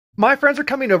My friends are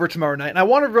coming over tomorrow night and I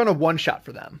wanted to run a one-shot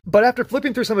for them. But after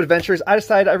flipping through some adventures, I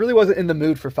decided I really wasn't in the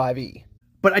mood for 5e.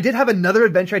 But I did have another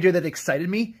adventure idea that excited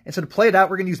me, and so to play it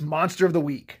out, we're going to use Monster of the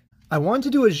Week. I wanted to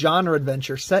do a genre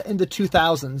adventure set in the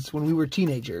 2000s when we were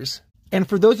teenagers. And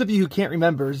for those of you who can't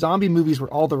remember, zombie movies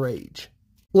were all the rage.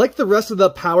 Like the rest of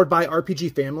the Powered by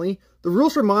RPG family, the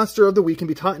rules for Monster of the Week can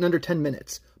be taught in under 10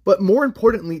 minutes. But more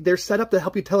importantly, they're set up to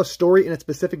help you tell a story in a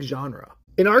specific genre.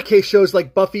 In our case, shows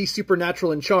like Buffy,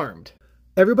 Supernatural, and Charmed.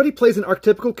 Everybody plays an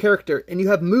archetypical character, and you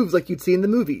have moves like you'd see in the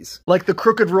movies. Like the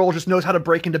crooked role just knows how to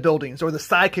break into buildings, or the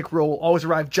sidekick role will always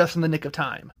arrive just in the nick of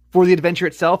time. For the adventure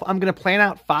itself, I'm going to plan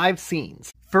out 5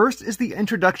 scenes. First is the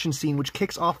introduction scene, which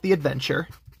kicks off the adventure.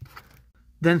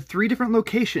 Then 3 different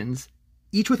locations,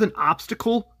 each with an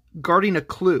obstacle guarding a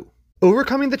clue.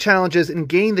 Overcoming the challenges and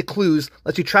gaining the clues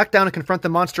lets you track down and confront the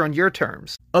monster on your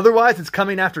terms. Otherwise, it's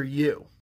coming after you.